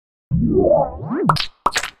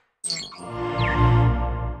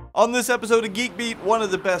On this episode of Geek Beat, one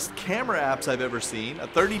of the best camera apps I've ever seen, a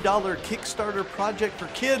 $30 Kickstarter project for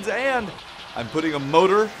kids, and I'm putting a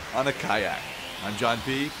motor on a kayak. I'm John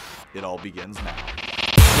P. It all begins now.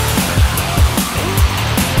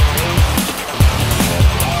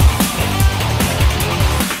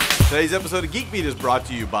 Today's episode of Geek Beat is brought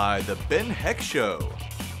to you by The Ben Heck Show.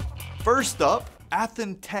 First up,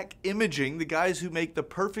 Athen Tech Imaging, the guys who make the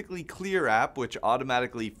Perfectly Clear app, which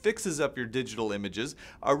automatically fixes up your digital images,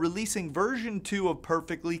 are releasing version 2 of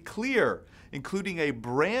Perfectly Clear, including a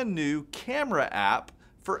brand new camera app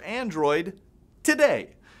for Android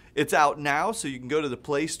today. It's out now, so you can go to the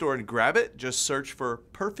Play Store and grab it. Just search for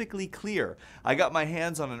Perfectly Clear. I got my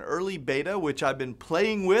hands on an early beta, which I've been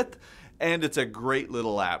playing with, and it's a great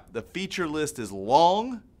little app. The feature list is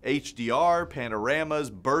long: HDR, panoramas,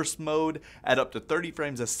 burst mode at up to 30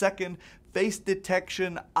 frames a second, face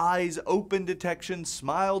detection, eyes open detection,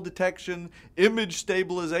 smile detection, image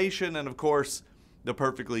stabilization, and of course, the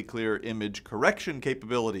Perfectly Clear image correction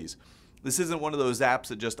capabilities. This isn't one of those apps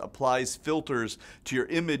that just applies filters to your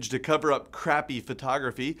image to cover up crappy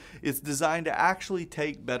photography. It's designed to actually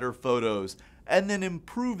take better photos and then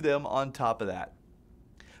improve them on top of that.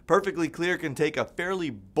 Perfectly Clear can take a fairly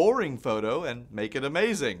boring photo and make it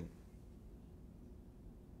amazing.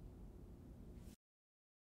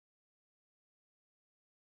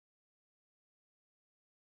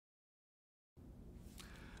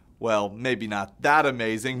 Well, maybe not that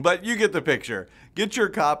amazing, but you get the picture. Get your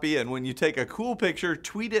copy, and when you take a cool picture,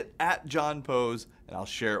 tweet it at John Pose, and I'll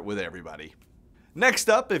share it with everybody. Next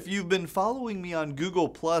up, if you've been following me on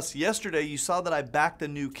Google+, yesterday you saw that I backed a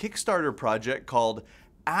new Kickstarter project called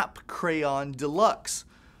App Crayon Deluxe.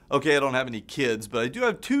 Okay, I don't have any kids, but I do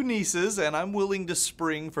have 2 nieces, and I'm willing to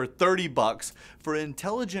spring for $30 for an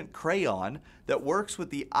intelligent crayon that works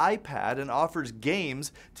with the iPad and offers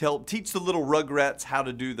games to help teach the little Rugrats how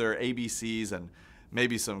to do their ABCs and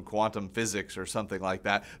maybe some quantum physics or something like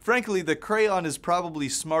that. Frankly, the crayon is probably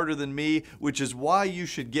smarter than me, which is why you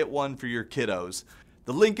should get one for your kiddos.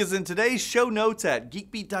 The link is in today's show notes at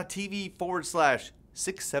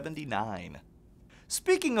geekbeat.tv/679.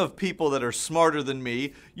 Speaking of people that are smarter than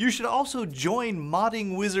me, you should also join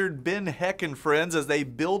modding wizard Ben Heck and friends as they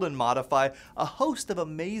build and modify a host of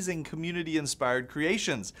amazing community-inspired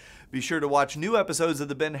creations. Be sure to watch new episodes of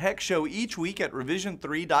The Ben Heck Show each week at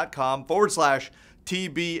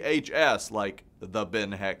revision3.com/TBHS, like The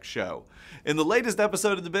Ben Heck Show. In the latest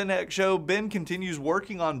episode of The Ben Heck Show, Ben continues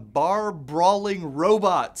working on bar-brawling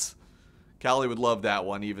robots. Callie would love that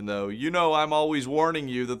one, even though you know I'm always warning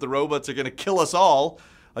you that the robots are going to kill us all.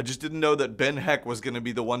 I just didn't know that Ben Heck was going to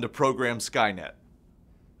be the one to program Skynet.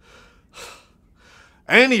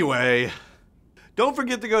 Anyway, don't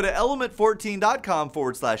forget to go to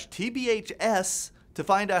element14.com/TBHS to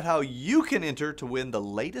find out how you can enter to win the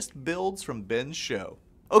latest builds from Ben's show.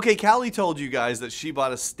 Okay, Callie told you guys that she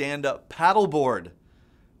bought a stand-up paddleboard.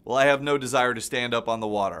 Well, I have no desire to stand up on the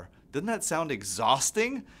water. Doesn't that sound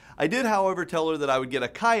exhausting? I did, however, tell her that I would get a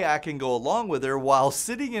kayak and go along with her while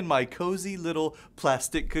sitting in my cozy little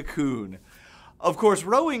plastic cocoon. Of course,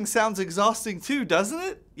 rowing sounds exhausting too, doesn't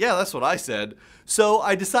it? Yeah, that's what I said. So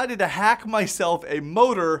I decided to hack myself a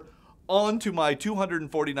motor onto my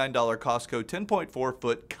 $249 Costco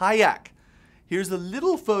 10.4-foot kayak. Here's a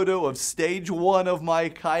little photo of stage 1 of my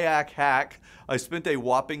kayak hack. I spent a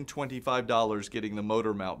whopping $25 getting the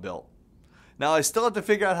motor mount built. Now, I still have to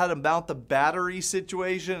figure out how to mount the battery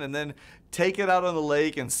situation and then take it out on the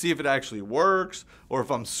lake and see if it actually works or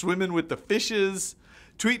if I'm swimming with the fishes.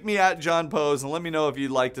 Tweet me at John Pose and let me know if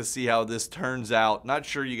you'd like to see how this turns out. Not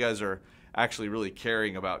sure you guys are actually really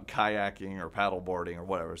caring about kayaking or paddleboarding or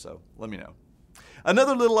whatever, so let me know.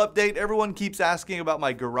 Another little update, everyone keeps asking about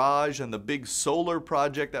my garage and the big solar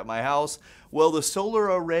project at my house. Well, the solar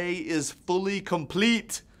array is fully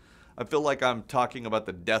complete. I feel like I'm talking about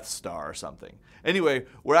the Death Star or something. Anyway,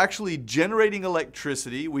 we're actually generating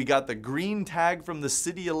electricity. We got the green tag from the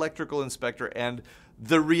city electrical inspector and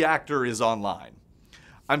the reactor is online.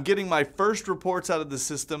 I'm getting my first reports out of the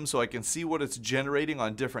system so I can see what it's generating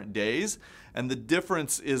on different days. And the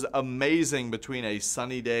difference is amazing between a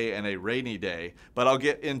sunny day and a rainy day. But I'll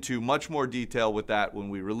get into much more detail with that when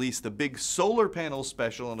we release the big solar panel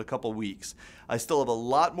special in a couple weeks. I still have a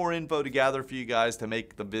lot more info to gather for you guys to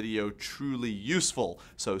make the video truly useful.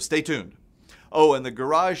 So stay tuned. Oh, and the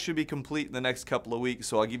garage should be complete in the next couple of weeks,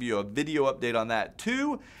 so I'll give you a video update on that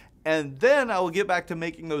too. And then I will get back to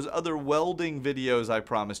making those other welding videos I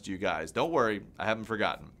promised you guys. Don't worry, I haven't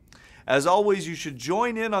forgotten. As always, you should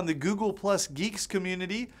join in on the Google Plus Geeks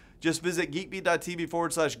community. Just visit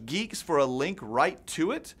geekbeat.tv/geeks for a link right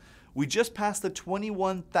to it. We just passed the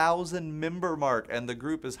 21,000 member mark, and the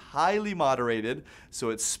group is highly moderated, so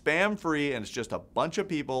it's spam-free, and it's just a bunch of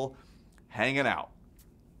people hanging out.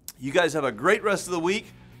 You guys have a great rest of the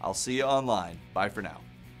week. I'll see you online. Bye for now.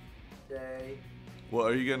 Day. Well,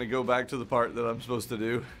 are you going to go back to the part that I'm supposed to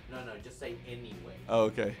do? No, just say anyway. Oh,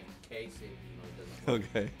 okay. In case it doesn't work.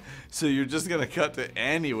 Okay. So you're just going to cut to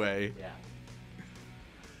anyway. Yeah.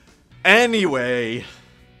 Anyway.